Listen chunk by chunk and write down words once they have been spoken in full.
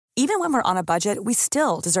Even when we're on a budget, we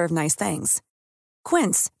still deserve nice things.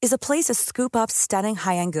 Quince is a place to scoop up stunning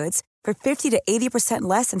high-end goods for 50 to 80%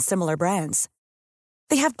 less than similar brands.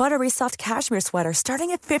 They have buttery soft cashmere sweaters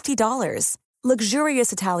starting at $50,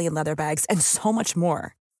 luxurious Italian leather bags, and so much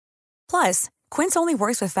more. Plus, Quince only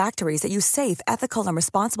works with factories that use safe, ethical, and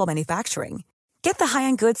responsible manufacturing. Get the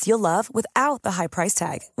high-end goods you'll love without the high price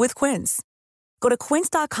tag with Quince. Go to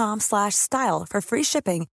quince.com/style for free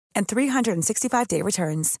shipping and 365-day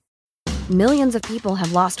returns. Millions of people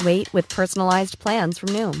have lost weight with personalized plans from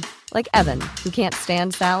Noom. Like Evan, who can't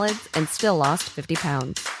stand salads and still lost 50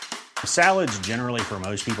 pounds. Salads generally for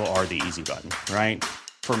most people are the easy button, right?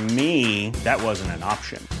 For me, that wasn't an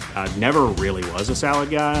option. I never really was a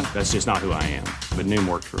salad guy. That's just not who I am. But Noom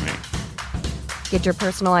worked for me. Get your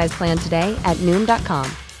personalized plan today at Noom.com.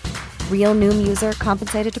 Real Noom user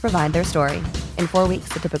compensated to provide their story. In 4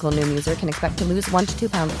 weeks, the typical Noom user can expect to lose 1 to 2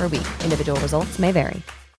 pounds per week. Individual results may vary.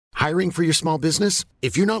 Hiring for your small business?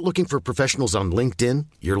 If you're not looking for professionals on LinkedIn,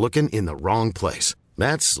 you're looking in the wrong place.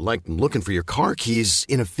 That's like looking for your car keys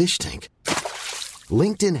in a fish tank.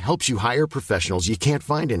 LinkedIn helps you hire professionals you can't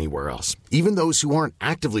find anywhere else, even those who aren't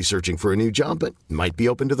actively searching for a new job but might be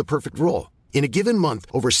open to the perfect role. In a given month,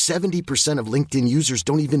 over 70% of LinkedIn users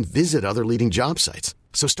don't even visit other leading job sites.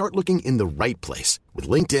 So start looking in the right place. With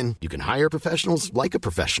LinkedIn, you can hire professionals like a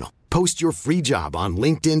professional. Post your free job on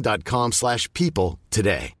linkedin.com/people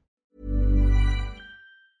today.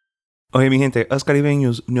 Okay, mi gente, us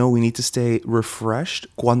caribeños know we need to stay refreshed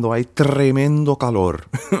cuando hay tremendo calor.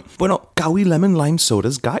 Bueno, Cawy Lemon Lime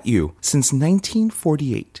Soda's got you. Since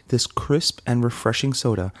 1948, this crisp and refreshing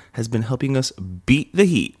soda has been helping us beat the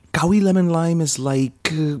heat. Cawy Lemon Lime is like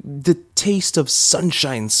the taste of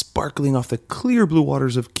sunshine sparkling off the clear blue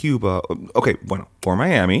waters of Cuba. Okay, bueno, for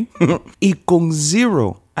Miami. Y con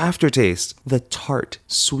zero aftertaste, the tart,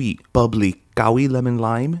 sweet, bubbly Cawy Lemon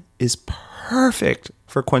Lime is perfect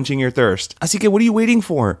for quenching your thirst. Así que what are you waiting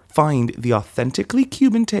for? Find the authentically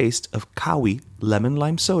Cuban taste of Cawy Lemon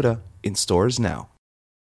Lime Soda in stores now.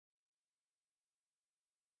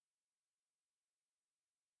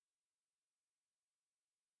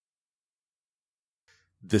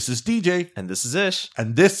 This is DJ. And this is Ish.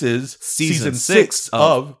 And this is Season 6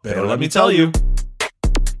 of Pero Let Me Tell You.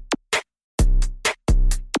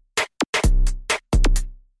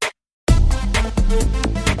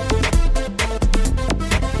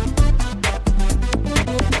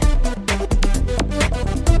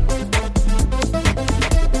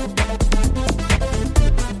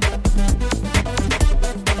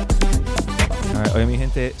 Oye, mi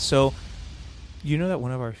gente, so you know that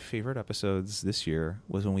one of our favorite episodes this year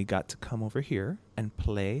was when we got to come over here and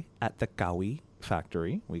play at the Cawy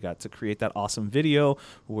factory. We got to create that awesome video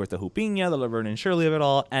with the Hupiña, the Laverne and Shirley of it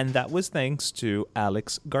all, and that was thanks to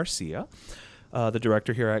Alex Garcia, the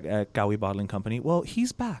director here at Cawy Bottling Company. Well,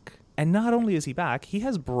 he's back. And not only is he back, he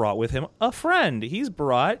has brought with him a friend. He's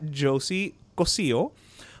brought Josie Cosillo,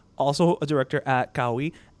 also a director at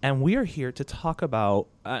Cawy, and we are here to talk about,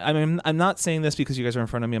 I mean, I'm not saying this because you guys are in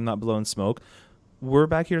front of me, I'm not blowing smoke. We're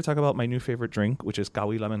back here to talk about my new favorite drink, which is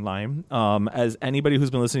Cawy Lemon Lime. As anybody who's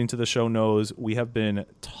been listening to the show knows, we have been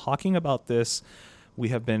talking about this. We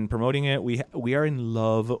have been promoting it. We are in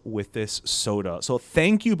love with this soda. So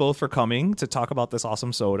thank you both for coming to talk about this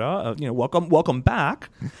awesome soda. Welcome back,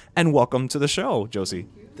 and welcome to the show, Josie.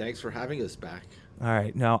 Thanks for having us back. All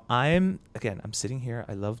right. Now, I'm sitting here.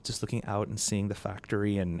 I love just looking out and seeing the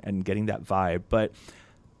factory and getting that vibe. But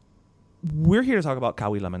we're here to talk about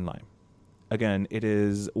Cawy Lemon Lime. Again, it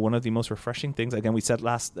is one of the most refreshing things. Again, we said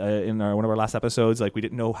in one of our last episodes, like we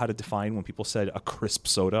didn't know how to define when people said a crisp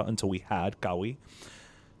soda until we had Cawy.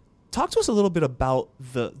 Talk to us a little bit about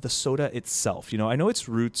the soda itself. You know, I know its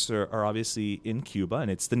roots are obviously in Cuba,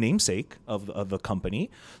 and it's the namesake of the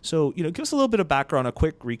company. So, you know, give us a little bit of background, a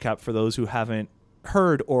quick recap for those who haven't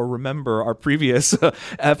heard or remember our previous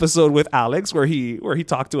episode with Alex, where he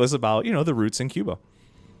talked to us about, you know, the roots in Cuba.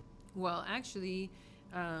 Well, actually,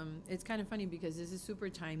 it's kind of funny because this is super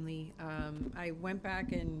timely. I went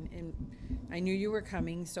back and I knew you were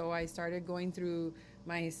coming, so I started going through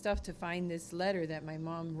my stuff to find this letter that my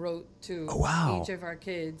mom wrote to each of our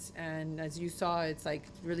kids. And as you saw, it's like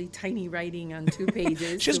really tiny writing on 2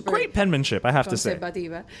 pages. She has great penmanship, I have to say.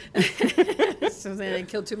 So they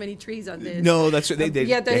killed too many trees on this. No, that's they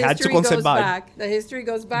had to goes back. The history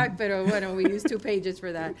goes back, pero bueno, we used 2 pages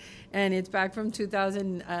for that. And it's back from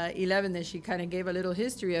 2011 that she kind of gave a little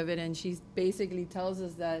history of it, and she basically tells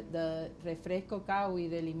us that the refresco Cawy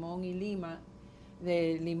de limón y lima,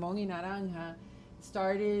 de limón y naranja,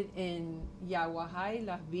 started in Yaguajay,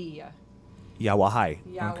 Las Villas. Yaguajay.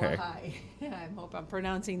 Okay. I hope I'm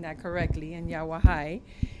pronouncing that correctly, in Yaguajay.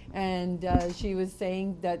 And she was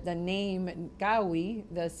saying that the name Cawy,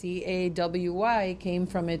 the Cawy, came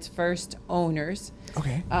from its first owners.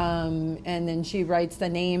 Okay. And then she writes the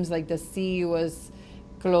names, like the C was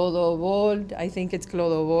Clodovold. I think it's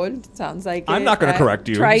Clodovold. Sounds like I'm it. not going to correct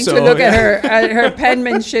you. Trying to look at her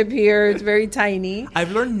penmanship here. It's very tiny.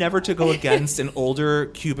 I've learned never to go against an older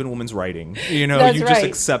Cuban woman's writing. You know, That's you just right.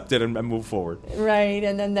 accept it and move forward. Right,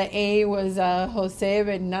 and then the A was Jose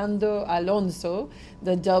Bernardo Alonso.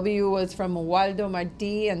 The W was from Waldo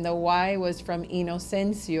Martí, and the Y was from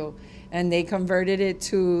Inocencio. And they converted it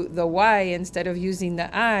to the Y instead of using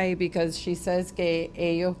the I because she says que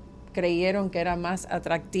ellos creyeron que era más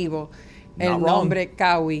atractivo el nombre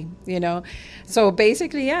Cawy, you know. So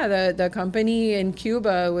basically, yeah, the company in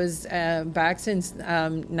Cuba was back since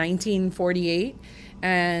 1948.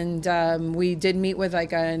 And we did meet with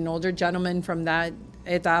like an older gentleman from that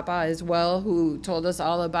etapa as well, who told us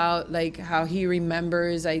all about like how he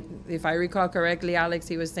remembers. If I recall correctly, Alex,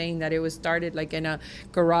 he was saying that it was started like in a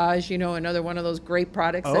garage, you know, another one of those great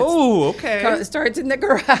products. Oh, okay. Starts in the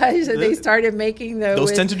garage, and they started making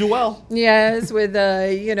those tend to do well. Yes, with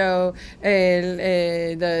you know,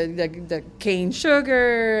 the cane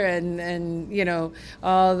sugar and you know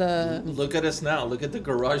all the. Look at us now. Look at the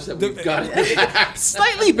garage that we've got.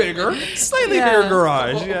 Slightly bigger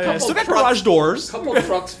garage. Yeah. Still got garage doors. Couple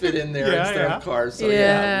trucks fit in there instead of cars. So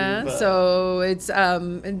so it's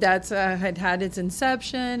that's had its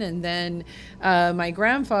inception, and then my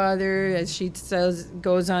grandfather, as she says,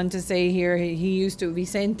 goes on to say here, he used to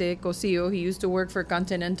Vicente Cosillo. He used to work for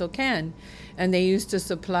Continental Can, and they used to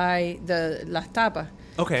supply the las tapas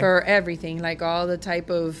for everything, like all the type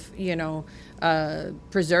of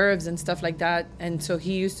preserves and stuff like that. And so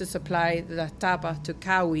he used to supply the tapa to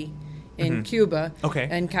Cawy in Cuba. Okay.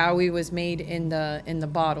 And Cawy was made in the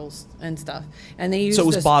bottles and stuff. And they used So it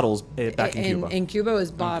was bottles back in Cuba. In Cuba it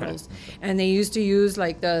was bottles. Okay. And they used to use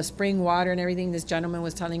like the spring water and everything. This gentleman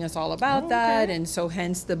was telling us all about that. And so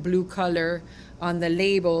hence the blue color on the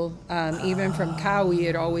label, even from Cawy,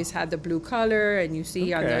 it always had the blue color, and you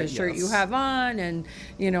see on the shirt you have on, and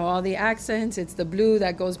you know all the accents. It's the blue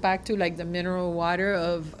that goes back to like the mineral water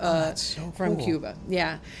of from Cuba.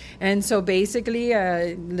 Yeah, and so basically,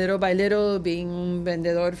 little by little, being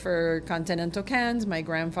vendedor for Continental Cans, my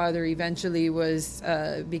grandfather eventually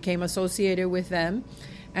became associated with them,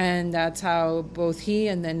 and that's how both he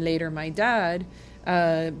and then later my dad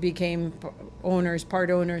became part owners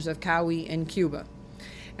of Cawy in Cuba.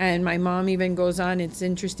 And my mom even goes on, it's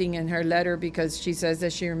interesting in her letter, because she says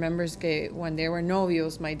that she remembers that when they were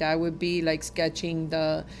novios, my dad would be like sketching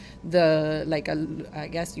the like I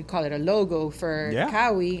guess you call it a logo for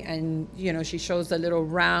Cawy, and you know she shows the little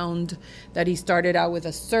round that he started out with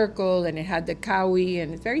a circle, and it had the Cawy,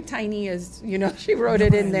 and it's very tiny, as you know she wrote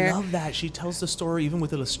it in there. I love that she tells the story even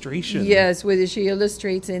with illustration. Yes, she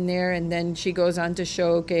illustrates in there, and then she goes on to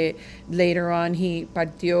show que later on he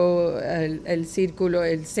partió el círculo,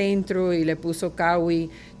 el centro, y le puso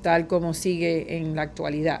Cawy tal como sigue en la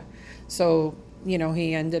actualidad. So you know,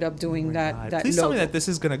 he ended up doing that Please logo. tell me that this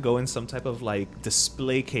is going to go in some type of like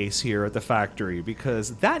display case here at the factory,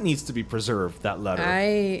 because that needs to be preserved, that letter.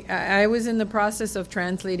 I was in the process of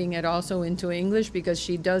translating it also into English, because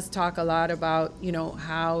she does talk a lot about, you know,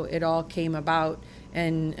 how it all came about,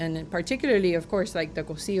 and particularly, of course, like the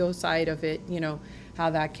Cosillo side of it, you know, how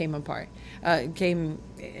that came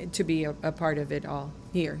to be a part of it all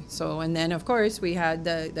here. So, and then of course we had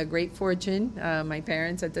the great fortune, my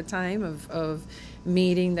parents at the time, of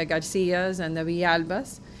meeting the Garcias and the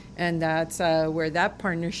Villalbas, and that's where that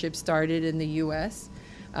partnership started in the U.S.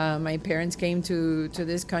 My parents came to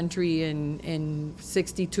this country in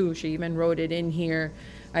 62. She even wrote it in here.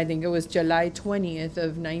 I think it was July 20th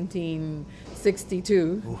of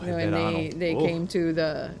 1962 when they came to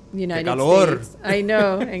the United States. I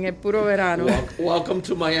know, en el puro verano. Welcome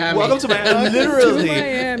to Miami. Welcome to Miami. Literally. To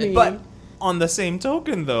Miami. But on the same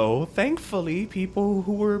token, though, thankfully, people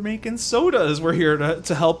who were making sodas were here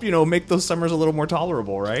to help, you know, make those summers a little more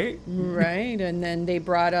tolerable, right? Right, and then they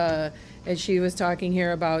brought as she was talking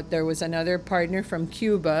here about, there was another partner from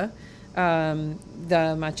Cuba,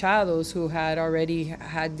 the Machados, who had already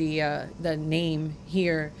had the name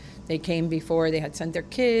here. They came before, they had sent their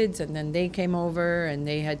kids, and then they came over, and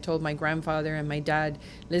they had told my grandfather and my dad,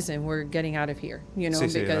 listen, we're getting out of here, you know,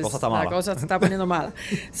 because la cosa se está poniendo mala.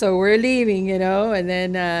 So we're leaving, you know, and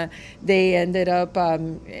then they ended up,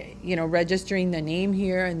 you know, registering the name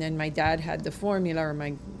here, and then my dad had the formula, or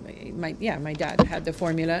my dad had the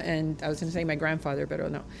formula, and I was going to say my grandfather, but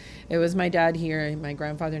no, it was my dad here, and my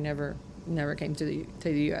grandfather never came to the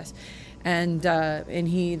U.S. And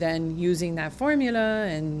he then using that formula,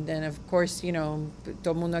 and then of course,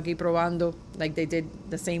 todo mundo aquí probando, like they did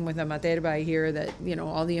the same with the materba. I hear that,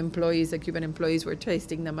 all the Cuban employees were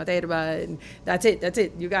tasting the materba, and that's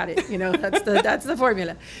it, you got it, that's the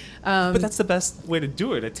formula. But that's the best way to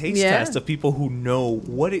do it, a taste test of people who know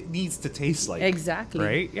what it needs to taste like. Exactly.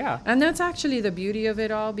 Right? Yeah. And that's actually the beauty of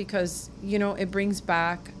it all, because, it brings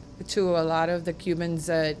back to a lot of the Cubans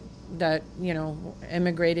that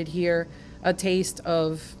immigrated here a taste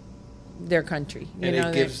of their country. And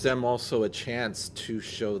it gives them also a chance to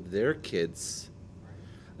show their kids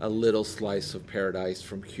a little slice of paradise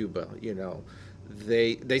from Cuba.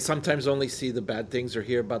 They sometimes only see the bad things or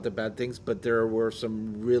hear about the bad things, but there were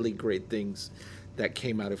some really great things that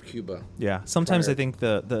came out of Cuba. Yeah, sometimes I think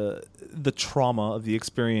the trauma of the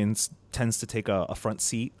experience tends to take a front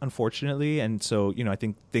seat, unfortunately, and so I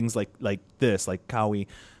think things like this, like Cawy,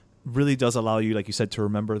 really does allow you, like you said, to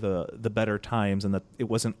remember the better times, and that it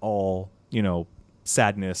wasn't all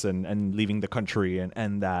sadness and leaving the country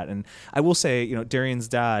and that. And I will say, Darian's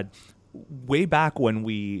dad, way back when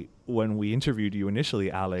we interviewed you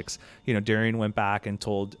initially, Alex, Darian went back and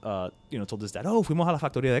told his dad, fuimos a la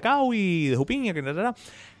factoría de Cawy, de Jupiña,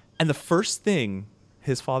 and the first thing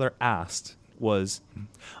his father asked was,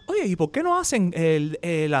 oye, ¿y por qué no hacen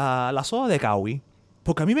la soda de Cawy?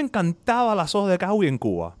 Porque a mí me encantaba la soda de Cawy en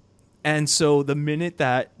Cuba. And so the minute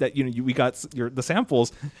that we got the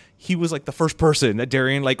samples, he was like the first person that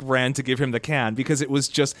Darian ran to give him the can, because it was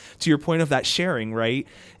just, to your point of that sharing, right?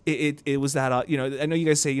 It was that I know you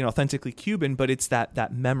guys say authentically Cuban, but it's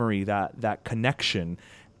that memory, that connection,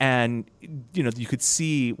 and you could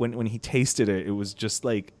see when he tasted it, it was just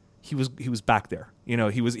like he was back there.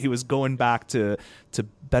 He was going back to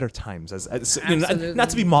better times, as not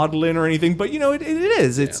to be maudlin or anything, but it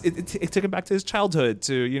is. It took him back to his childhood,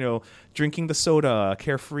 to drinking the soda,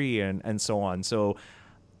 carefree, and so on. So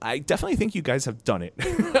I definitely think you guys have done it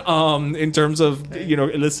in terms of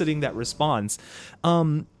eliciting that response.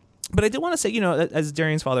 But I did want to say, as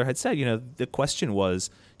Darian's father had said, the question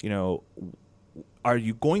was, are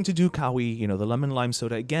you going to do Cawy, the lemon lime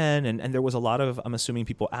soda again? And there was a lot of, I'm assuming,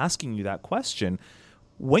 people asking you that question.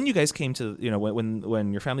 When you guys came to,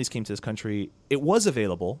 when your families came to this country, it was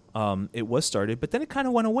available, it was started, but then it kind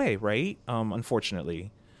of went away, right?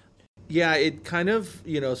 Unfortunately. Yeah, it kind of,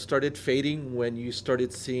 started fading when you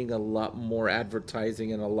started seeing a lot more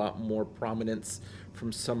advertising and a lot more prominence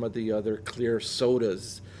from some of the other clear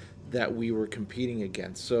sodas that we were competing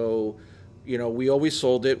against. So, we always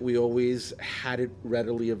sold it. We always had it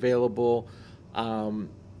readily available.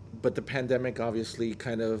 But the pandemic obviously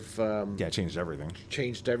kind of... changed everything.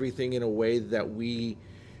 Changed everything in a way that we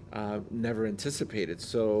never anticipated.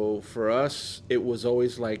 So for us, it was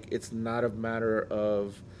always like, it's not a matter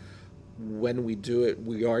of when we do it,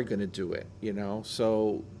 we are going to do it,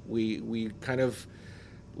 So we kind of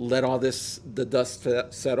let all the dust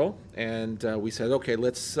settle, and we said, okay,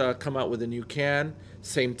 let's come out with a new can,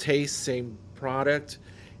 same taste, same product.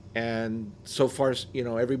 And so far,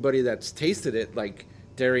 everybody that's tasted it, like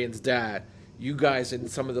Darian's dad, you guys, and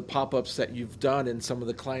some of the pop-ups that you've done, and some of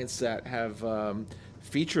the clients that have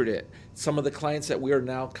featured it, some of the clients that we are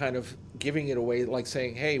now kind of giving it away, like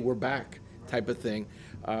saying, hey, we're back type of thing,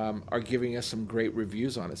 are giving us some great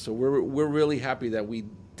reviews on it. So we're really happy that we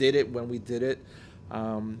did it when we did it.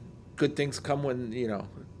 Good things come when,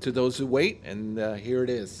 to those who wait, and here it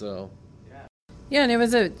is. So. Yeah, and it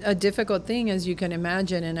was a difficult thing, as you can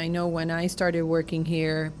imagine. And I know when I started working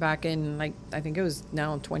here back in, I think it was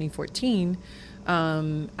now 2014,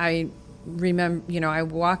 I remember, I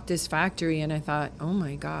walked this factory and I thought, oh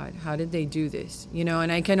my God, how did they do this?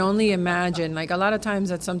 And I can only imagine, a lot of times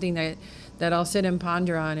that's something that I'll sit and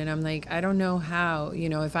ponder on, and I'm like, I don't know how,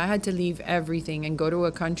 if I had to leave everything and go to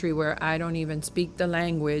a country where I don't even speak the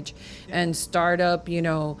language and start up,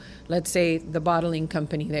 let's say the bottling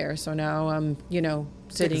company there. So now I'm,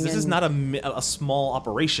 sitting. This is not a small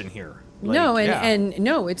operation here. And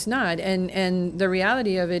no, it's not. And the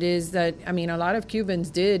reality of it is that, a lot of Cubans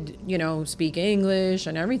did, speak English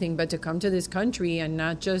and everything, but to come to this country and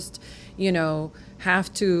not just,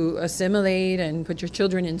 have to assimilate and put your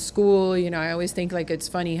children in school. I always think it's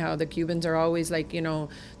funny how the Cubans are always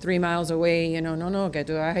 3 miles away, no, que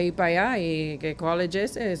tú vas a ir para allá y que college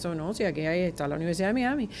es eso, no, si aquí está la Universidad de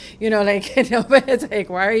Miami, but it's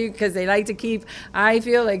why are you, because they like to keep, I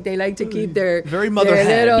feel like they like to keep their very mother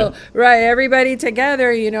their little, right, everybody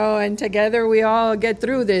together, and together we all get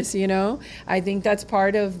through this, I think that's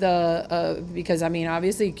part of the, because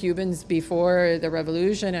obviously Cubans before the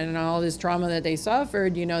revolution and all this trauma that they suffered,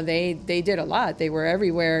 they did a lot, they were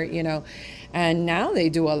everywhere, And now they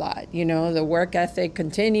do a lot, the work ethic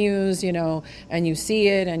continues, and you see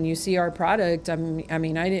it, and you see our product. I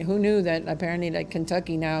mean, who knew that apparently like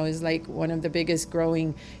Kentucky now is like one of the biggest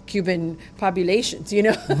growing Cuban populations,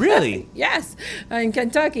 Really? Yes, in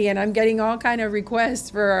Kentucky. And I'm getting all kind of requests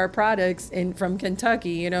for our products from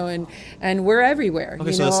Kentucky, and we're everywhere.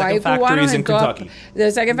 Okay, so the second factory is in Kentucky.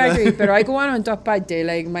 The second factory, pero hay cubano en todas partes.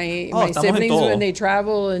 Like my siblings, when they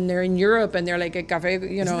travel and they're in Europe and they're like a cafe,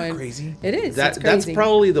 Isn't that crazy? It is. That's crazy.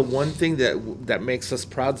 probably the one thing that makes us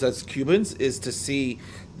proud as Cubans is to see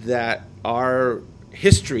that our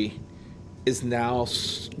history is now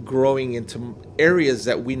growing into areas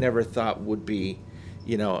that we never thought would be,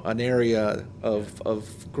 an area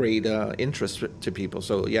of great interest to people.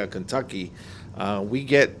 So yeah, Kentucky, we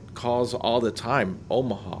get calls all the time.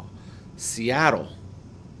 Omaha, Seattle.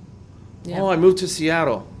 Yeah. Oh, I moved to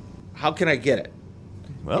Seattle. How can I get it?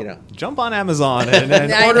 Well, jump on Amazon and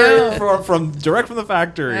order from direct from the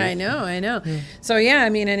factory. I know. So yeah,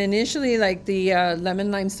 I mean, and initially, like the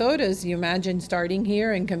lemon lime sodas, you imagine starting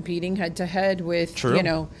here and competing head to head with,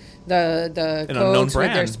 True. The An unknown Cokes with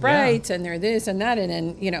their brand, Sprites and their this and that, and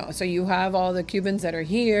then so you have all the Cubans that are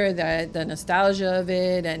here, that the nostalgia of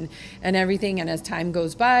it and everything, and as time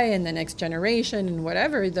goes by and the next generation and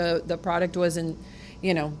whatever, the product wasn't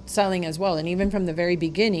selling as well. And even from the very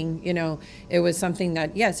beginning, it was something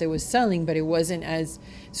that, yes, it was selling, but it wasn't as,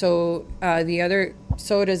 so the other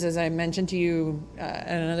sodas, as I mentioned to you at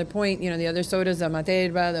another point, the other sodas, the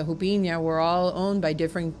Materva, the Jupiña, were all owned by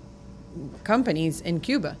different companies in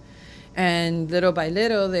Cuba. And little by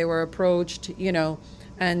little, they were approached,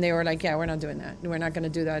 and they were like, yeah, we're not doing that. We're not going to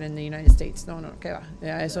do that in the United States. No, okay.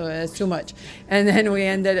 Yeah, so it's too much. And then we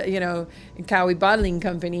ended, Cawy Bottling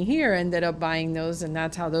Company here ended up buying those, and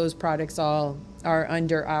that's how those products all are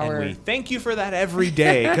under our... And we thank you for that every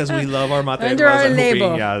day, because we love our Materas Under our and label.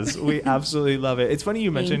 Jupiñas. We absolutely love it. It's funny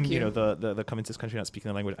you mentioned, you. The coming to this country not speaking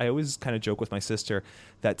the language. I always kind of joke with my sister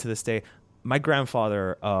that to this day, my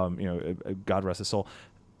grandfather, God rest his soul,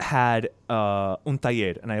 had un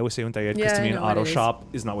taller, and I always say un taller because to me an auto shop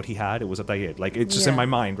is not what he had. It was a taller. Like, it's just in my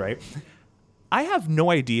mind, right? I have no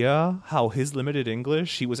idea how his limited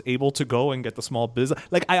English, he was able to go and get the small business.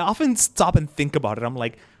 Like, I often stop and think about it. I'm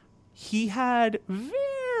like, he had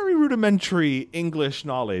very rudimentary English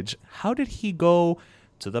knowledge. How did he go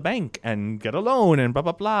to the bank and get a loan and blah,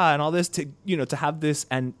 blah, blah, and all this to have this?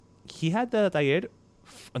 And he had the taller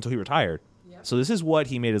until he retired. So this is what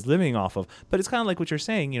he made his living off of. But it's kind of like what you're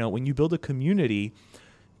saying, when you build a community,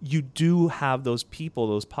 you do have those people,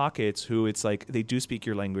 those pockets who it's like they do speak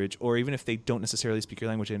your language, or even if they don't necessarily speak your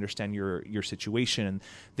language, they understand your situation, and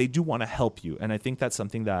they do want to help you. And I think that's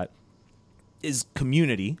something that is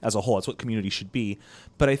community as a whole. That's what community should be.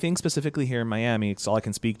 But I think specifically here in Miami, it's all I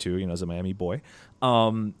can speak to, as a Miami boy.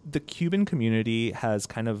 The Cuban community has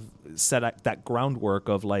kind of set that groundwork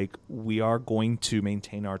of like, we are going to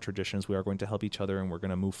maintain our traditions. We are going to help each other, and we're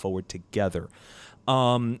going to move forward together.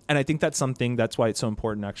 And I think that's why it's so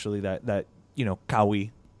important actually that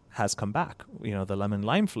Cawy has come back, the lemon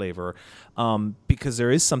lime flavor, because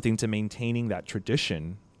there is something to maintaining that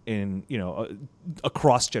tradition in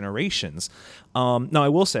across generations. Now I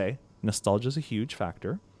will say nostalgia is a huge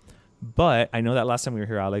factor, but I know that last time we were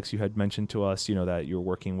here, Alex, you had mentioned to us that you're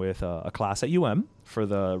working with a class at UM for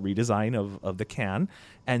the redesign of the can,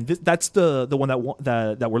 and that's the one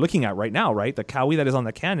that we're looking at right now, right? The Cawy that is on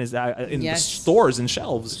the can is in the stores and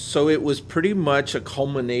shelves. So it was pretty much a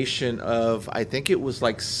culmination of, I think it was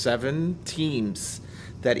like 7 teams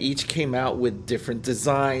that each came out with different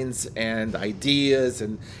designs and ideas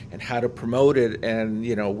and how to promote it. And,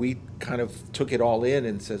 we kind of took it all in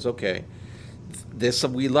and says, okay, this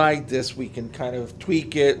we like, this we can kind of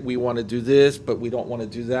tweak it. We want to do this, but we don't want to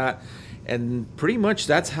do that. And pretty much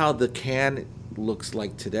that's how the can looks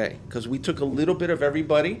like today. Because we took a little bit of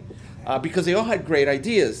everybody because they all had great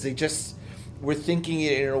ideas. They just were thinking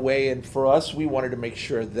it in a way. And for us, we wanted to make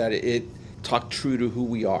sure that it talked true to who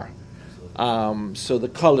we are. So the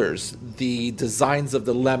colors, the designs of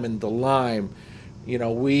the lemon, the lime,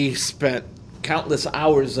 we spent countless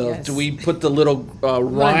hours of, do we put the little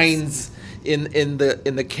rinds in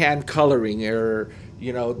the can coloring, or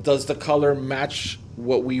does the color match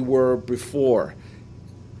what we were before?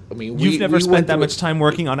 I mean, you've never spent that much time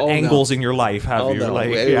working on angles in your life, have you? No. Like,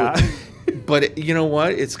 yeah. But you know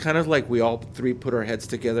what? It's kind of like we all three put our heads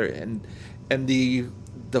together, and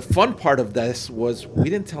the fun part of this was we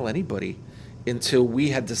didn't tell anybody until we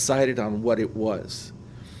had decided on what it was.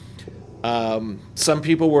 Some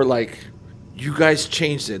people were like, you guys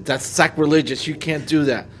changed it. That's sacrilegious. You can't do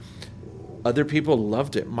that. Other people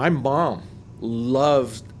loved it. My mom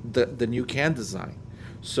loved the new can design.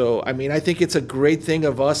 So, I mean, I think it's a great thing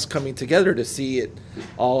of us coming together to see it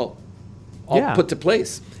all put to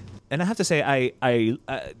place. And I have to say, I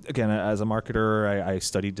again, as a marketer, I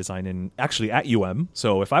studied design actually at UM.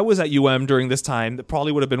 So if I was at UM during this time, that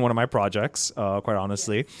probably would have been one of my projects, quite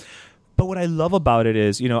honestly. But what I love about it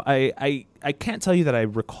is, I can't tell you that I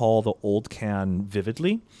recall the old can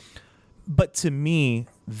vividly, but to me,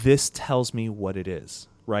 this tells me what it is,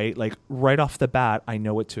 right? Like right off the bat, I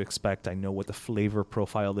know what to expect. I know what the flavor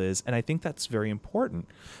profile is. And I think that's very important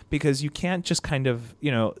because you can't just kind of,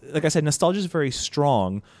 like I said, nostalgia is very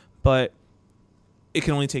strong, but it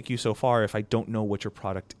can only take you so far if I don't know what your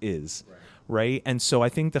product is, right? And so I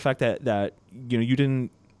think the fact that you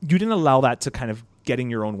didn't allow that to kind of get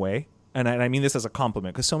in your own way. And I mean this as a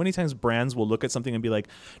compliment because so many times brands will look at something and be like,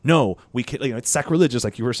 no, we can, it's sacrilegious.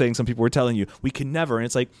 Like you were saying, some people were telling you we can never. And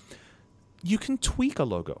it's like, you can tweak a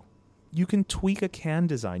logo. You can tweak a can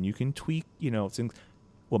design. You can tweak, things.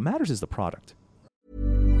 What matters is the product.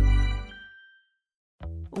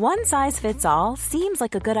 One size fits all seems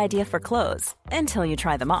like a good idea for clothes until you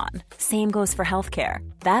try them on. Same goes for healthcare.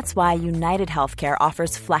 That's why United Healthcare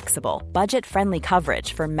offers flexible, budget-friendly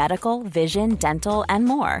coverage for medical, vision, dental, and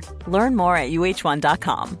more. Learn more at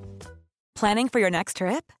uh1.com. Planning for your next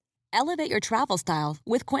trip? Elevate your travel style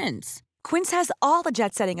with Quince. Quince has all the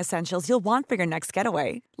jet-setting essentials you'll want for your next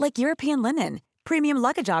getaway, like European linen, premium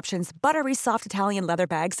luggage options, buttery soft Italian leather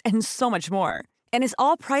bags, and so much more. And is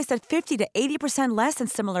all priced at 50 to 80% less than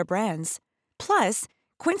similar brands. Plus,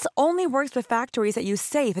 Quince only works with factories that use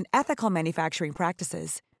safe and ethical manufacturing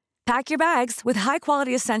practices. Pack your bags with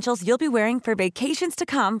high-quality essentials you'll be wearing for vacations to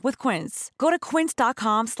come with Quince. Go to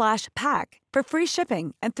quince.com/pack for free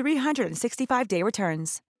shipping and 365-day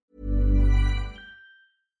returns.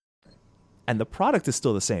 And the product is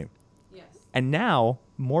still the same. Yes. And now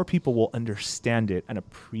more people will understand it and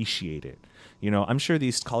appreciate it. I'm sure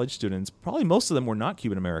these college students, probably most of them were not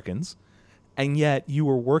Cuban Americans, and yet you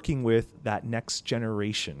were working with that next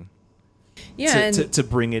generation to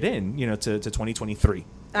bring it in, to 2023.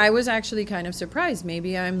 I was actually kind of surprised.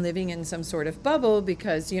 Maybe I'm living in some sort of bubble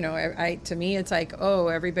because, to me, it's like, oh,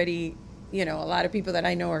 everybody, a lot of people that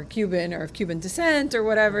I know are Cuban or of Cuban descent or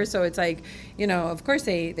whatever. So it's like, of course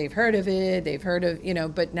they've heard of it. They've heard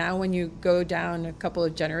of, but now when you go down a couple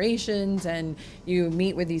of generations and you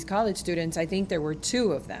meet with these college students, I think there were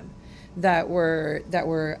two of them that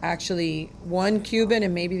were actually one Cuban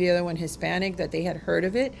and maybe the other one Hispanic, that they had heard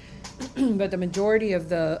of it. But the majority of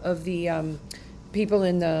the people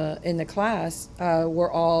in the class were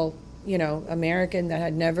all, American that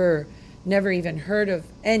had never even heard of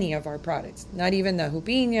any of our products, not even the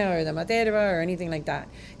Jupiña or the Materva or anything like that.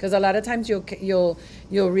 Because a lot of times you'll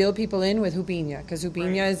reel people in with Jupiña, because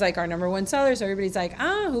Jupiña is like our number one seller, so everybody's like,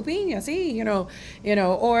 Jupiña, sí,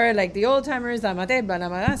 or like the old timers, la Materva,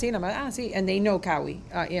 sí, and they know Cawy.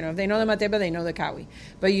 If they know the Materva, they know the Cawy.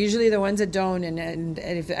 But usually the ones that don't, and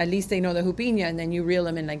if at least they know the Jupiña, and then you reel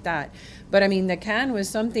them in like that. But I mean, the can was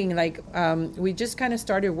something like, we just kind of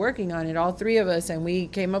started working on it, all three of us, and we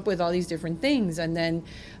came up with all these different things. And then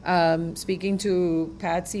speaking to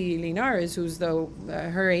Patsy Linares, who's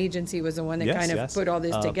her agency was the one that put all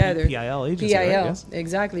this together. PIL agency, PIL, right? Yes.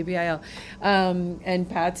 Exactly, PIL. And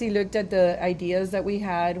Patsy looked at the ideas that we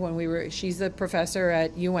had when she's a professor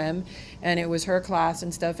at UM, and it was her class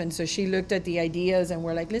and stuff. And so she looked at the ideas, and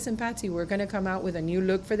we're like, listen, Patsy, we're going to come out with a new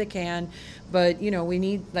look for the can, but we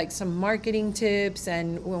need like some marketing tips,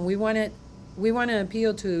 and when we want to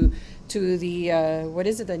appeal to the what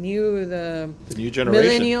is it, the new generation,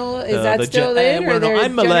 millennial, is that still it, or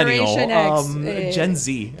I'm millennial, Generation X, Gen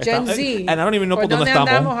Z, Gen Z, and I don't even know por donde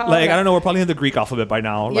estamos. Like I don't know, we're probably in the Greek alphabet by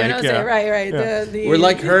now. Right. Yeah. We're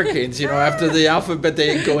like hurricanes, after the alphabet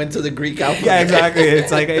they go into the Greek alphabet. Yeah, exactly.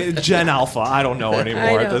 It's like Gen Alpha. I don't know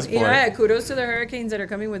anymore at this point. Kudos to the hurricanes that are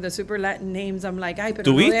coming with the super Latin names. I'm like, ay,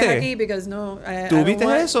 pero no de aquí, because no. ¿Tuviste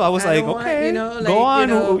eso? I was like, okay, go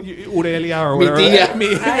on, Aurelia or whatever.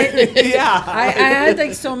 Yeah, I had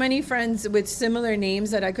like so many friends with similar names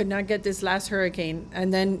that I could not get this last hurricane,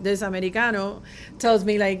 and then this Americano tells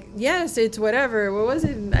me like, yes, it's whatever. What was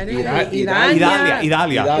it? I don't know.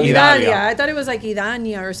 Idalia. I thought it was like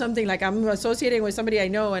Idania or something. Like I'm associating with somebody I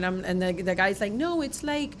know, and the guy's like, no, it's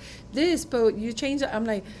like this, but you change it. I'm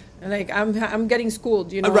like I'm getting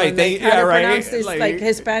schooled, Right? How to pronounce this like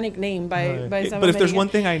Hispanic name by some. But if there's one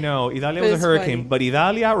thing I know, Idalia was a hurricane, funny. But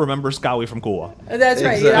Idalia remembers Cawy from Cuba. That's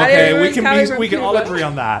right. Exactly. Okay, we can all agree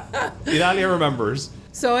on that. Idalia remembers.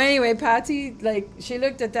 So anyway, Patsy, like, she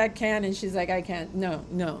looked at that can and she's like, I can't,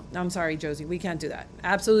 no, I'm sorry, Josie, we can't do that.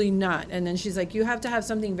 Absolutely not. And then she's like, you have to have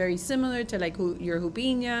something very similar to like your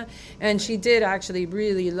jupina. And she did actually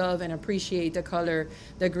really love and appreciate the color,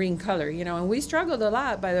 the green color, you know. And we struggled a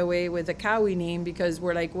lot, by the way, with the Cawy name, because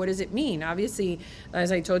we're like, what does it mean? Obviously,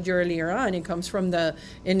 as I told you earlier on, it comes from the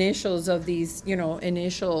initials of these, you know,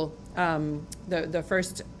 the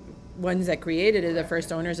first ones that created it, the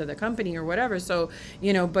first owners of the company or whatever. So,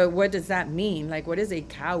 you know, but what does that mean? Like, what is a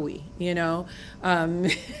Cawy, you know?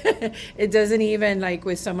 It doesn't even, like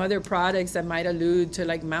with some other products that might allude to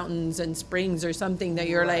like mountains and springs or something that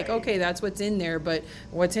you're like, okay, that's what's in there, but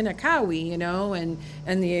what's in a Cawy, you know? And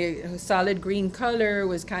the solid green color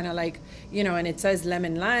was kind of like, you know, and it says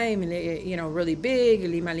lemon lime, you know, really big,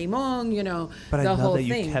 lima limon, you know, but the I love whole that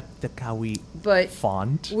thing. You kept the Cawy But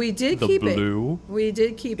font. We did the keep blue. it. We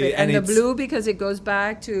did keep it. And the it's- blue, because it goes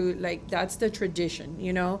back to, like, that's the tradition,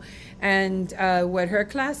 you know? And what her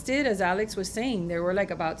class did, as Alex was saying, there were like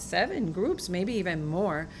about 7 groups, maybe even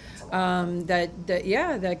more,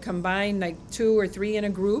 that combined like 2 or 3 in a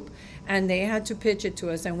group, and they had to pitch it to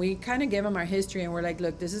us, and we kind of gave them our history, and we're like,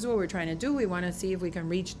 look, this is what we're trying to do. We want to see if we can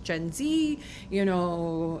reach Gen Z, you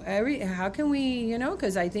know, how can we, you know,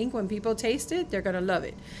 because I think when people taste it, they're going to love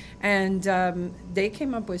it. And they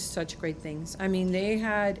came up with such great things. I mean, they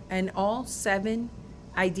had, and all 7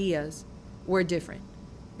 ideas were different.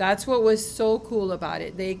 That's what was so cool about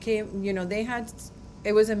it. They came, you know, they had,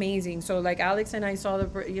 it was amazing. So like Alex and I saw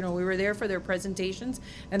you know, we were there for their presentations,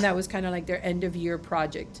 and that was kind of like their end of year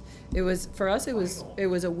project. It was, for us, it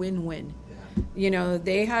was a win-win. You know,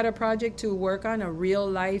 they had a project to work on, a real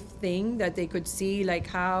life thing that they could see, like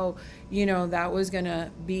how, you know, that was gonna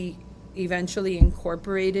be eventually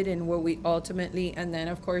incorporated in what we ultimately, and then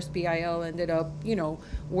of course BIL ended up, you know,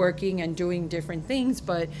 working and doing different things,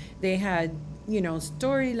 but they had, you know,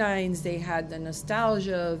 storylines. They had the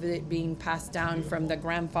nostalgia of it being passed down from the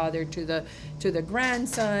grandfather to the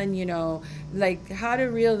grandson, you know, like how to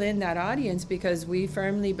reel in that audience, because we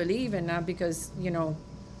firmly believe, and not because, you know,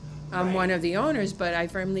 I'm one of the owners, but I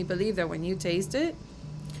firmly believe that when you taste it,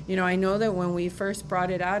 you know, I know that when we first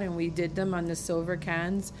brought it out and we did them on the silver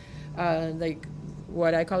cans, like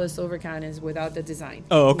what I call a silver can is without the design.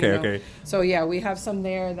 Oh, okay, you know? okay. So yeah, we have some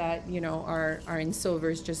there that, you know, are in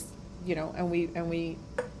silvers, just, you know, and we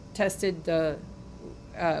tested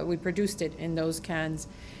we produced it in those cans,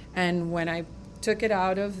 and when I took it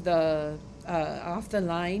out of the off the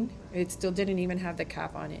line, it still didn't even have the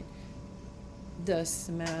cap on it. The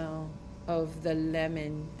smell of the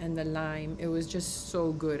lemon and the lime, it was just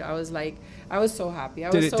so good. I was like, I was so happy. I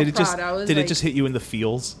was so proud. Did it just hit you in the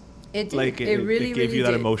feels? It did. Like It really gave you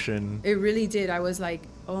that did. emotion. It really did. I was like,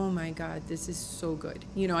 oh my God, this is so good.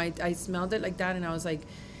 You know, I smelled it like that, and I was like,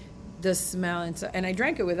 the smell, and I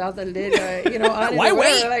drank it without the lid, you know, on it. Why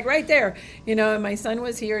wait? Like right there, you know. And my son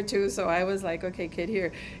was here too, so I was like, okay, kid,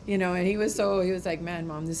 here, you know. And he was like, man,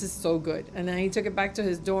 Mom, this is so good. And then he took it back to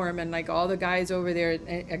his dorm, and like all the guys over there,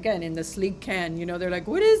 again in the sleek can, you know, they're like,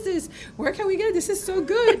 what is this? Where can we get it? This is so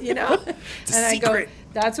good, you know. It's a and secret. I go,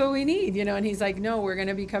 that's what we need, you know. And he's like, no, we're going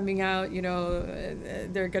to be coming out, you know,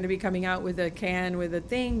 they're going to be coming out with a can with a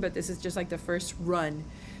thing, but this is just like the first run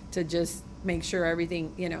to just make sure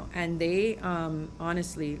everything, you know. And they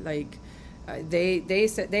honestly, like, they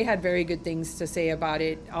said they had very good things to say about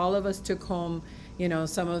it. All of us took home, you know,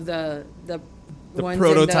 some of the ones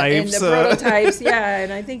prototypes, in the prototypes, yeah.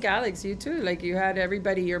 And I think Alex, you too, like you had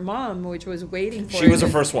everybody, your mom, which was waiting for She it. was the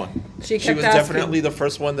first one. She was kept asking. definitely the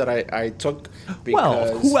first one that I took,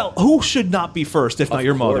 because Who should not be first if not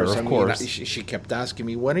your mother, of course. She kept asking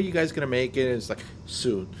me, when are you guys going to make it? And it's like,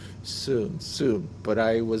 soon. But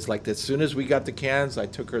I was like, as soon as we got the cans, I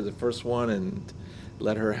took her the first one and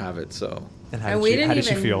let her have it. So And And we how didn't did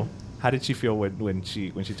she even- feel? How did she feel when she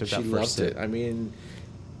took that she first loved sip? it. I mean,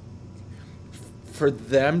 for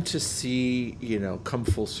them to see, you know, come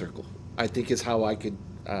full circle, I think is how I could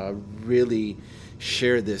really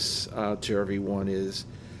share this to everyone, is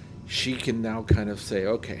she can now kind of say,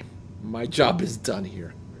 okay, my job is done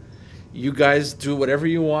here. You guys do whatever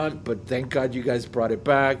you want, but thank God you guys brought it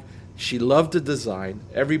back. She loved the design.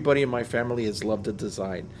 Everybody in my family has loved the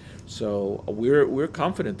design. So we're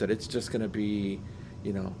confident that it's just going to be,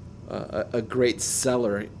 you know, a great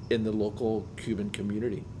seller in the local Cuban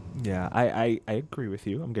community. Yeah, I agree with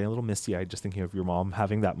you. I'm getting a little misty-eyed just thinking of your mom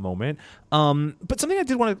having that moment. But something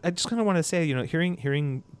I just kind of want to say, you know,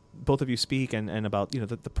 hearing both of you speak and about, you know,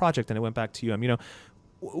 the project, and it went back to you. You know,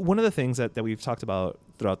 one of the things that we've talked about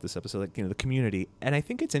throughout this episode, like, you know, the community, and I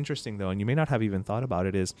think it's interesting though, and you may not have even thought about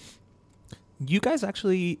it, is you guys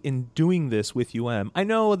actually, in doing this with I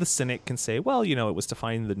know the cynic can say, well, it was to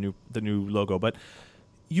find the new logo, but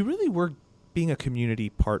you really were being a community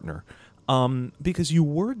partner. Because you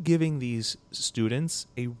were giving these students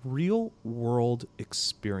a real world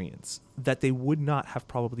experience that they would not have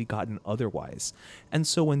probably gotten otherwise. And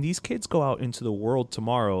so when these kids go out into the world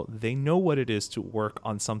tomorrow, they know what it is to work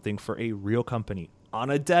on something for a real company, on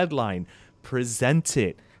a deadline, present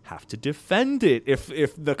it, have to defend it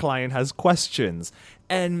if the client has questions.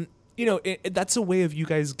 And that's a way of you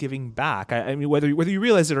guys giving back. I mean, whether you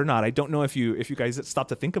realize it or not, I don't know if you guys stopped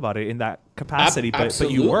to think about it in that capacity, but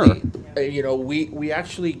you were. We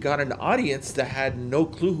actually got an audience that had no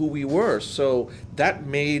clue who we were, so that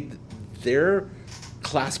made their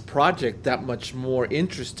class project that much more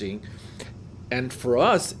interesting. And for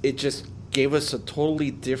us, it just gave us a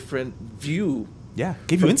totally different view. Yeah,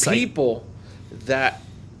 gave you insight. People that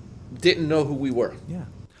didn't know who we were. Yeah.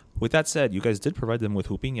 With that said, you guys did provide them with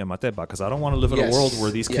hupinha mateba, because I don't want to live in a world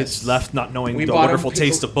where these kids left not knowing the wonderful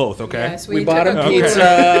taste of both, okay? Yes, we bought them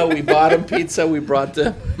pizza, we bought them pizza, we brought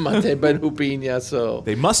them mateba and hupinha, so...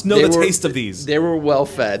 They must know the taste of these. They were well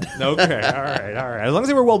fed. Okay, all right. As long as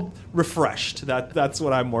they were well refreshed, that's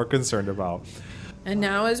what I'm more concerned about. And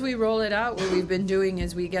now as we roll it out, what we've been doing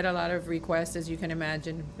is we get a lot of requests, as you can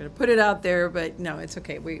imagine. We're going to put it out there, but no, it's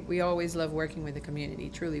okay. We always love working with the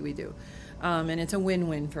community. Truly, we do. And it's a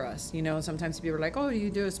win-win for us. Sometimes people are like, oh,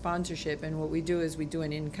 you do a sponsorship. And what we do is we do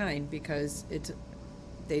an in-kind because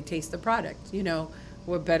they taste the product,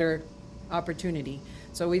 what better opportunity.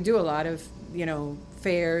 So we do a lot of,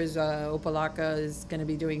 fairs. Opalaka is going to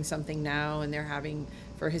be doing something now, and they're having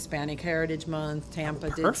for Hispanic Heritage Month. Tampa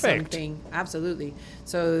did something. Absolutely.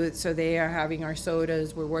 So they are having our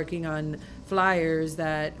sodas. We're working on flyers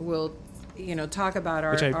that will talk about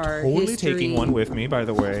our history. Which I'm totally taking one with me, by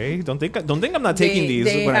the way. Don't think I'm not taking these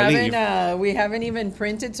when I leave. We haven't even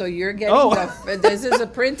printed, so you're getting this is a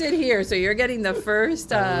printed here, so you're getting the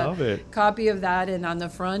first copy of that. And on the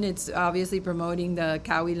front, it's obviously promoting the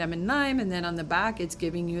Cawy Lemon Lime, and then on the back, it's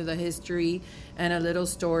giving you the history and a little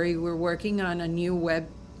story. We're working on a new web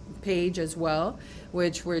page as well,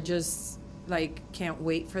 which we're just can't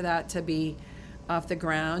wait for that to be off the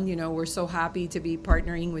ground. We're so happy to be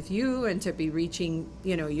partnering with you and to be reaching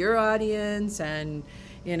your audience and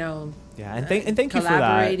and thank you for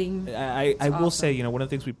that. I will say one of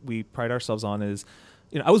the things we pride ourselves on is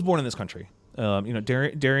I was born in this country.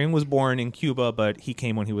 Darian was born in Cuba, but he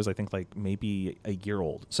came when he was I think maybe a year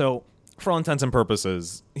old, so for all intents and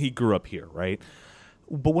purposes he grew up here, right?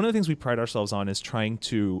 But one of the things we pride ourselves on is trying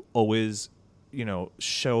to always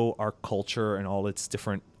show our culture and all its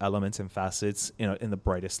different elements and facets in the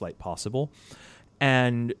brightest light possible.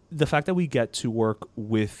 And the fact that we get to work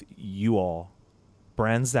with you all,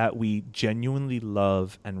 brands that we genuinely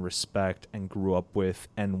love and respect and grew up with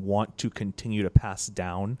and want to continue to pass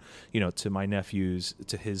down, to my nephews,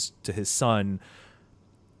 to his son,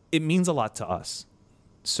 it means a lot to us.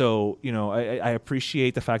 So, I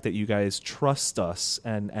appreciate the fact that you guys trust us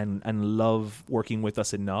and love working with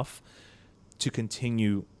us enough to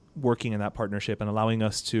continue working in that partnership and allowing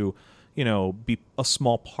us to, be a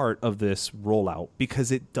small part of this rollout,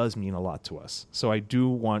 because it does mean a lot to us. So I do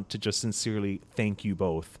want to just sincerely thank you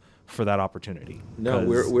both for that opportunity. No,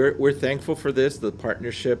 we're thankful for this, the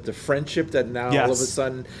partnership, the friendship that now all of a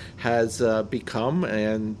sudden has become.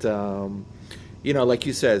 And, like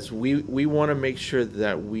you said, we want to make sure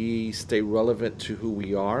that we stay relevant to who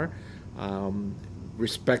we are,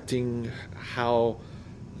 respecting how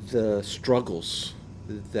the struggles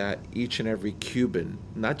that each and every Cuban,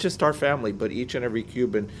 not just our family, but each and every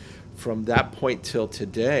Cuban from that point till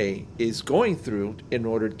today is going through in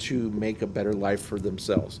order to make a better life for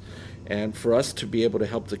themselves. And for us to be able to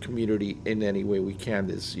help the community in any way we can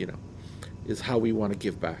is how we want to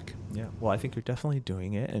give back. Yeah, well, I think you're definitely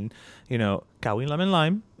doing it. And, Cawy Lemon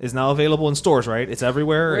Lime is now available in stores, right? It's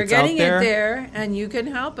everywhere. We're getting it there, and you can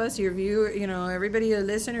help us. Your viewer, everybody, the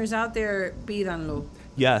listeners out there, pídanlo.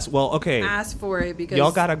 Yes, well, okay. Ask for it, because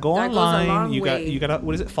y'all gotta go online. You gotta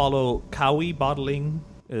what is it? Follow Cawy Bottling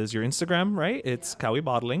is your Instagram, right? It's Cawy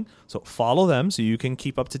Bottling. So follow them so you can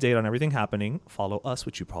keep up to date on everything happening. Follow us,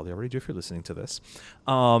 which you probably already do if you're listening to this.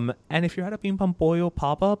 And if you're at a Pim Pam Pollo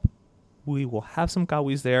pop-up, we will have some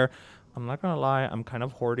Cawys there. I'm not going to lie, I'm kind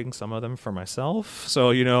of hoarding some of them for myself.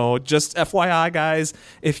 So, just FYI, guys,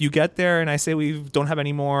 if you get there and I say we don't have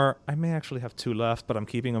any more, I may actually have 2 left, but I'm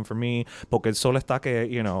keeping them for me. Porque el sol está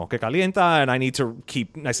que calienta, and I need to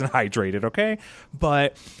keep nice and hydrated, okay?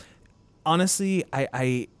 But honestly,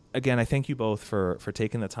 I thank you both for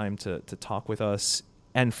taking the time to talk with us.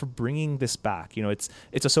 and for bringing this back. You know, it's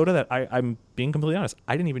a soda that I'm being completely honest,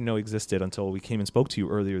 I didn't even know existed until we came and spoke to you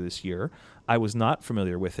earlier this year. I was not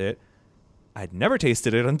familiar with it. I'd never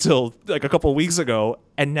tasted it until like a couple of weeks ago.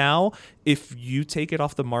 And now if you take it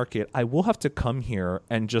off the market, I will have to come here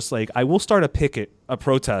and just like, I will start a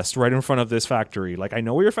protest right in front of this factory. Like, I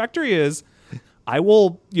know where your factory is. I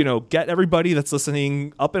will, you know, get everybody that's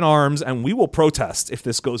listening up in arms, and we will protest if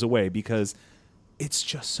this goes away, because it's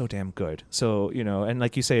just so damn good. So, you know, and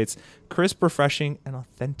like you say, it's crisp, refreshing, and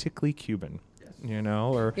authentically Cuban. You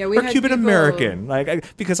know, or Cuban American,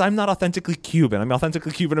 because I'm not authentically Cuban. I'm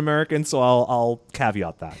authentically Cuban American, so I'll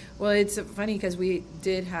caveat that. Well, it's funny because we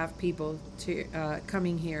did have people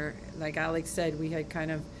coming here. Like Alex said, we had kind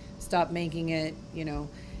of stopped making it, you know,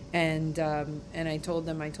 and I told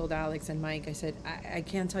Alex and Mike, I said, I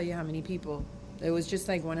can't tell you how many people. It was just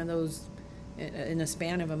like one of those in a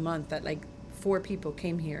span of a month that like 4 people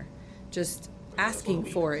came here, just asking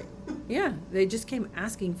for it. Yeah, they just came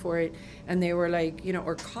asking for it, and they were like, you know,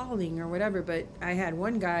 or calling or whatever. But I had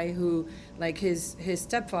one guy who, like, his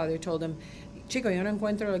stepfather told him, chico, yo no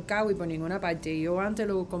encuentro el Cawy por ninguna parte. Yo antes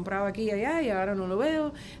lo compraba aquí y allá, y ahora no lo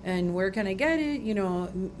veo. And where can I get it? You know,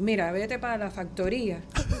 mira, vete para la factoría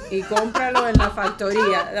y cómpralo en la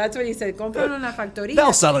factoría. That's what he said. Cómpralo en la factoría.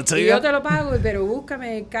 They'll sell it to you. Yo te lo pago, pero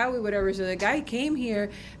búscame el Cawy, whatever. So the guy came here,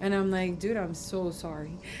 and I'm like, dude, I'm so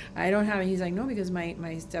sorry. I don't have it. He's like, no, because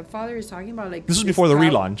my stepfather is talking about, like... This was before the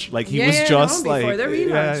relaunch. Like, he was just like... Before the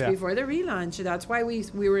relaunch. Before the relaunch. That's why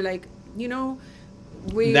we were like, you know...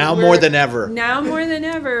 More than ever. Now more than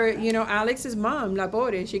ever, you know, Alex's mom, La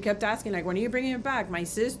Pobre, she kept asking, like, when are you bringing it back? My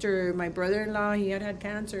sister, my brother-in-law, he had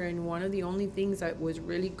cancer, and one of the only things that was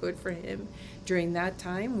really good for him during that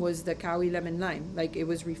time was the Cawy lemon lime. Like, it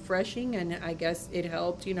was refreshing, and I guess it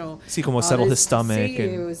helped, you know. See, como settle his stomach.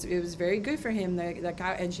 It was very good for him.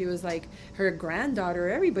 And she was like, her granddaughter,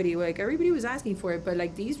 everybody was asking for it. But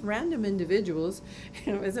like these random individuals,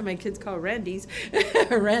 you know, as my kids call Randys,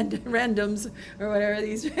 randoms or whatever,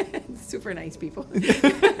 these super nice people.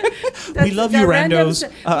 We love you, randos.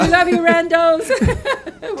 We love you, randos.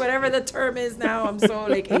 Whatever the term is now. I'm so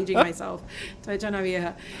like aging myself.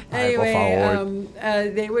 Anyway,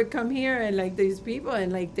 they would come here, and like these people,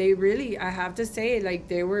 and like they really, I have to say, like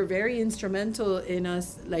they were very instrumental in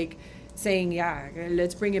us, like saying, yeah,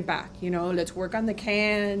 let's bring it back, you know, let's work on the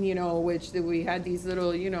can, you know, which we had these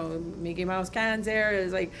little, you know, Mickey Mouse cans there. It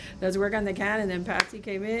was like, let's work on the can. And then Patsy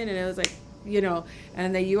came in, and it was like, you know,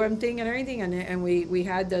 and the UM thing and everything, and we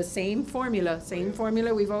had the same formula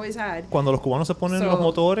we've always had. Cuando los cubanos se ponen los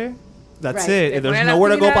motores, that's right. it. There's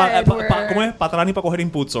nowhere to go para atrás ni para coger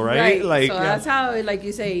impulso, right? Like, so that's how, like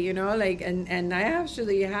you say, you know, like, and I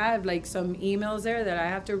actually have like some emails there that I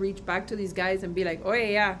have to reach back to these guys and be like, oh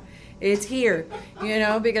yeah, it's here, you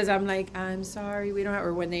know, because I'm like, I'm sorry, we don't have,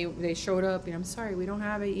 or when they showed up, and I'm sorry, we don't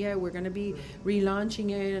have it yet. We're going to be relaunching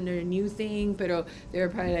it under a new thing, but they're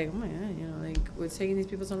probably like, oh my God, you know, like, what's taking these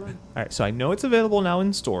people so long? All right, so I know it's available now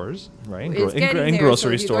in stores, right? In So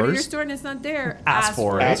grocery if you stores. go to your store and it's not there, ask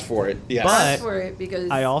for it. Ask for it, yes. But ask for it, because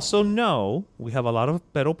I also know we have a lot of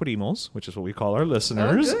Pero Primos, which is what we call our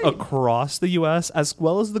listeners, across the U.S. as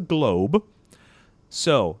well as the globe.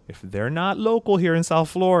 So, if they're not local here in South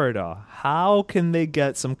Florida, how can they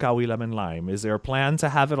get some Cawy lemon lime? Is there a plan to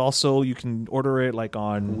have it also? You can order it like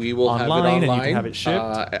online, we will have it online, and you can have it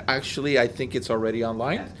shipped. Actually, I think it's already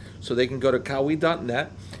online, so they can go to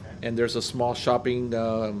cawy.net, and there's a small shopping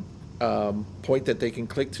point that they can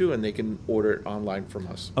click to, and they can order it online from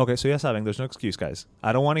us. Okay, so ya saben, there's no excuse, guys.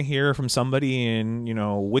 I don't want to hear from somebody in, you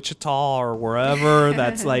know, Wichita or wherever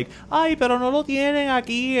that's like, ay, pero no lo tienen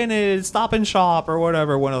aquí en el Stop and Shop or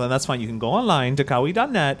whatever. One of them. That's fine. You can go online to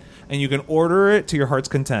cawy.net and you can order it to your heart's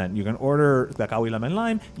content. You can order the Cawy lemon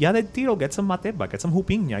lime. Ya de tiro, get some mateba, get some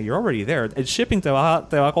jupiña. You're already there. El shipping te va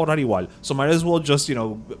a cobrar igual. So might as well just, you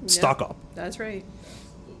know, stock up. That's right.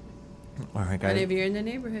 All right, guys. And if you're in the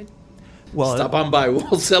neighborhood, well, stop on by.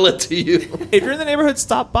 We'll sell it to you. If you're in the neighborhood,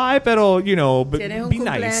 stop by, pero, you know, be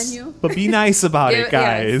nice. But be nice about it,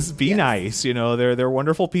 guys. Yes. Be nice. You know, they're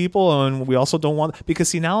wonderful people, and we also don't want, because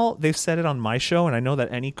see, now they've said it on my show, and I know that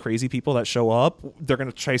any crazy people that show up, they're going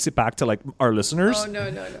to trace it back to like our listeners. Oh, no.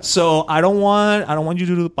 So I don't want you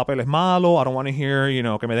to do papeles malo. I don't want to hear, you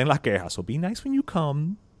know, que me den las quejas. So be nice when you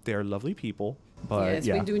come. They're lovely people. But,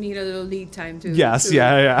 yes, we do need a little lead time to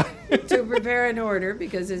to prepare an order,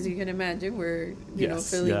 because as you can imagine, we're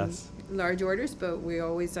filling large orders, but we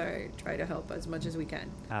always try to help as much as we can.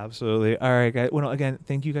 Absolutely. All right, guys. Well, again,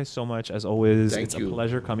 thank you guys so much. As always, Thank it's you. a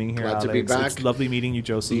pleasure coming here, Glad Alex. to be back. It's lovely meeting you,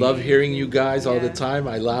 Josie. Love hearing you guys all the Yeah. time.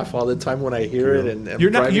 I laugh all the time when I hear it. And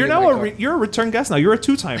You're driving in now my a car. you're a return guest now. You're a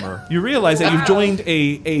two-timer. You realize that you've joined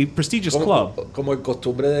a prestigious club. Como el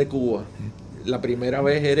costumbre de Cuba. La primera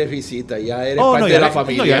vez eres visita, ya eres Oh parte no, de la no,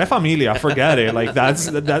 familia. ya eres familia. Forget it. Like that's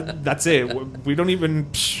it. We don't even.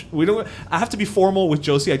 We don't. I have to be formal with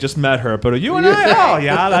Josie. I just met her, but you and I. Oh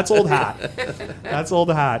yeah, that's old hat. That's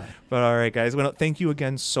old hat. But all right, guys. Well, thank you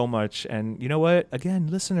again so much. And you know what? Again,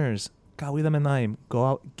 listeners. Cawy the Menaim. Go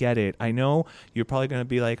out, get it. I know you're probably going to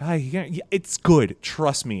be like, it's good.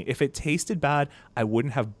 Trust me. If it tasted bad, I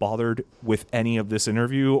wouldn't have bothered with any of this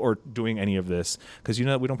interview or doing any of this. Because you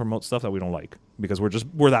know we don't promote stuff that we don't like. Because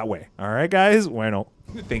we're that way. All right, guys? Bueno.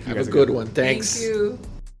 Thank you Have guys a good again. one. Thanks. Thank you.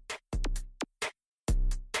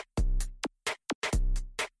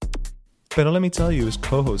 Pero Let Me Tell You is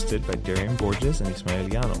co-hosted by Darian Borges and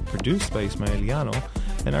Ismaeliano, produced by Ismaeliano,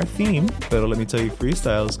 and our theme, Pero Let Me Tell You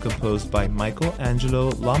Freestyle, is composed by Michael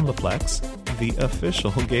Angelo Lomlaplex, the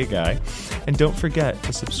official gay guy. And don't forget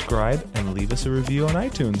to subscribe and leave us a review on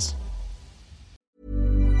iTunes.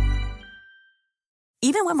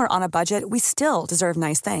 Even when we're on a budget, we still deserve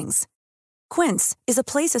nice things. Quince is a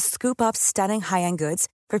place to scoop up stunning high-end goods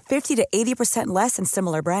for 50 to 80% less than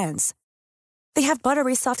similar brands. They have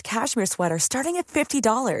buttery soft cashmere sweaters starting at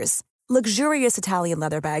 $50, luxurious Italian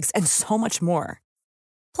leather bags, and so much more.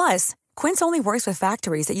 Plus, Quince only works with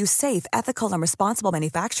factories that use safe, ethical, and responsible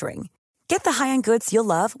manufacturing. Get the high-end goods you'll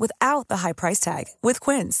love without the high price tag with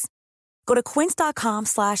Quince. Go to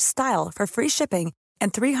quince.com/style for free shipping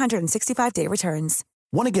and 365-day returns.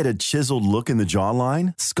 Want to get a chiseled look in the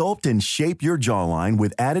jawline? Sculpt and shape your jawline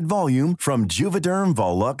with added volume from Juvederm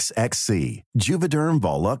Volux XC. Juvederm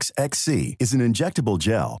Volux XC is an injectable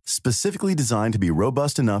gel specifically designed to be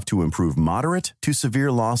robust enough to improve moderate to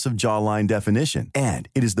severe loss of jawline definition. And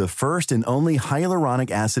it is the first and only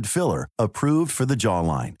hyaluronic acid filler approved for the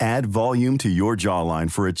jawline. Add volume to your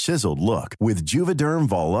jawline for a chiseled look with Juvederm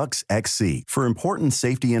Volux XC. For important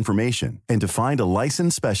safety information and to find a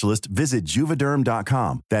licensed specialist, visit Juvederm.com.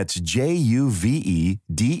 That's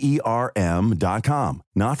Juvederm.com.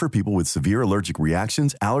 Not for people with severe allergic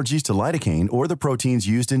reactions, allergies to lidocaine, or the proteins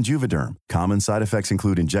used in Juvederm. Common side effects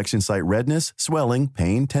include injection site redness, swelling,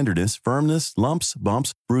 pain, tenderness, firmness, lumps,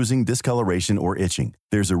 bumps, bruising, discoloration, or itching.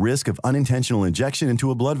 There's a risk of unintentional injection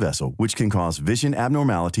into a blood vessel, which can cause vision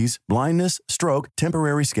abnormalities, blindness, stroke,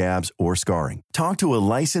 temporary scabs, or scarring. Talk to a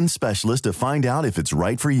licensed specialist to find out if it's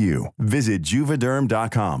right for you. Visit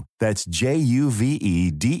Juvederm.com. That's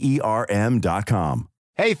Juvederm.com.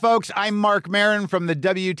 Hey, folks, I'm Mark Maron from the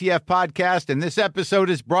WTF Podcast, and this episode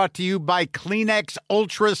is brought to you by Kleenex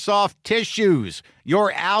Ultra Soft Tissues,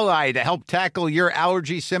 your ally to help tackle your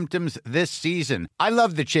allergy symptoms this season. I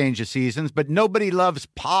love the change of seasons, but nobody loves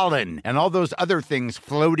pollen and all those other things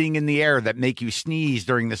floating in the air that make you sneeze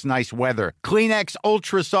during this nice weather. Kleenex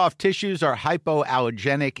Ultra Soft Tissues are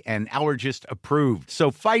hypoallergenic and allergist approved,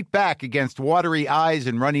 so fight back against watery eyes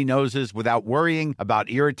and runny noses without worrying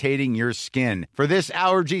about irritating your skin. For this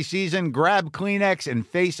allergy season, grab Kleenex and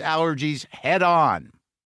face allergies head on.